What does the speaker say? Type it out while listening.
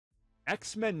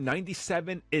X-Men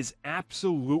 97 is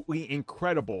absolutely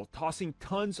incredible, tossing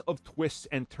tons of twists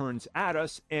and turns at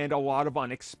us and a lot of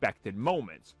unexpected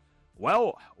moments.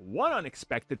 Well, one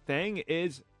unexpected thing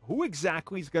is who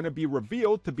exactly is going to be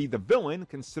revealed to be the villain,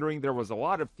 considering there was a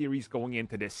lot of theories going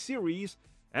into this series,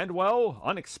 and well,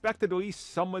 unexpectedly,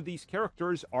 some of these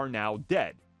characters are now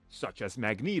dead, such as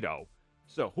Magneto.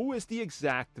 So who is the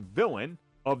exact villain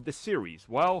of the series?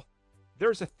 Well,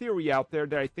 there's a theory out there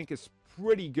that I think is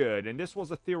pretty good, and this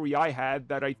was a theory I had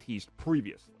that I teased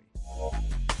previously.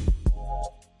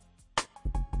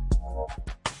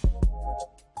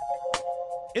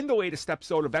 In the latest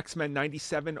episode of X-Men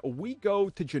 97, we go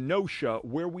to Genosha,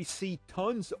 where we see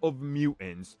tons of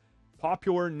mutants.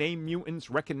 Popular name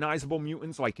mutants, recognizable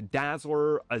mutants like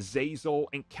Dazzler, Azazel,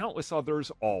 and countless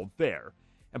others all there.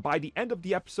 And by the end of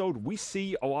the episode, we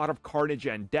see a lot of carnage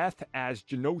and death as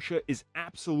Genosha is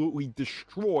absolutely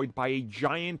destroyed by a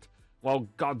giant, well,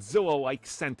 Godzilla-like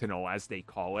sentinel, as they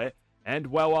call it. And,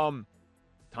 well,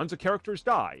 tons of characters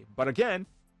die. But again,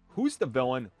 who's the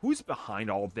villain? Who's behind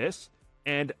all of this?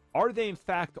 And are they in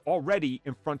fact already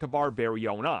in front of our very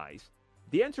own eyes?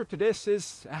 The answer to this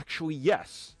is actually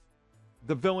yes.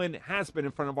 The villain has been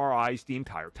in front of our eyes the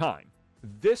entire time.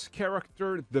 This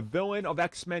character, the villain of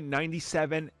X-Men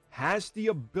 97, has the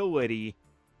ability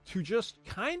to just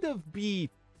kind of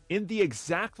be in the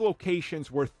exact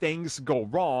locations where things go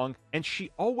wrong, and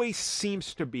she always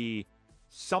seems to be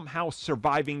somehow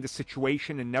surviving the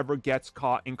situation and never gets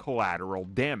caught in collateral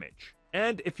damage.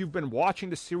 And if you've been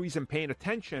watching the series and paying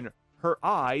attention, her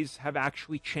eyes have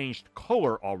actually changed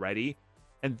color already,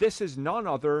 and this is none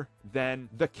other than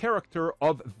the character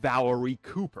of Valerie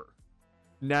Cooper.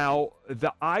 Now,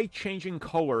 the eye changing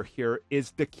color here is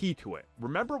the key to it.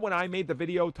 Remember when I made the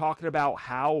video talking about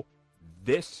how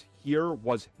this here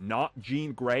was not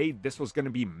Jean Grey, this was going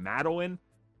to be Madeline?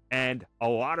 And a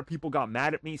lot of people got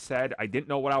mad at me, said I didn't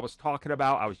know what I was talking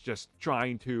about. I was just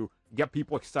trying to get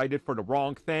people excited for the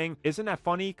wrong thing. Isn't that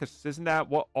funny? Because isn't that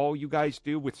what all you guys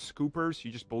do with scoopers?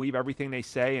 You just believe everything they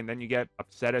say, and then you get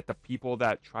upset at the people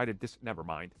that try to never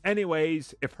mind.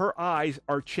 Anyways, if her eyes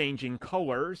are changing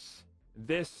colors,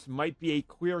 this might be a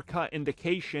clear-cut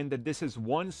indication that this is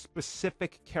one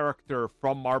specific character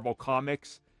from Marvel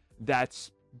Comics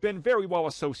that's been very well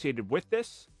associated with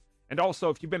this. And also,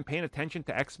 if you've been paying attention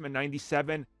to X-Men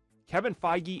 97, Kevin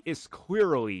Feige is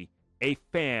clearly a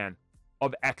fan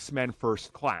of X-Men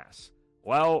First Class.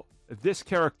 Well, this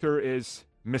character is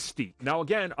Mystique. Now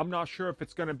again, I'm not sure if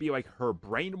it's going to be like her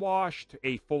brainwashed,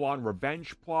 a full-on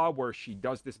revenge plot where she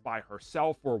does this by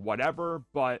herself or whatever,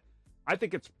 but I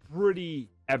think it's pretty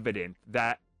evident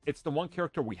that it's the one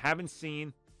character we haven't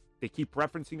seen. They keep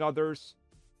referencing others.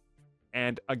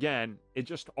 And again, it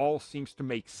just all seems to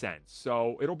make sense.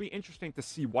 So it'll be interesting to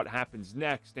see what happens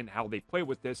next and how they play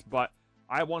with this. But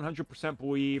I 100%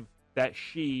 believe that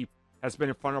she has been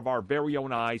in front of our very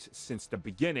own eyes since the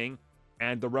beginning.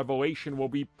 And the revelation will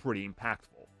be pretty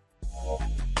impactful.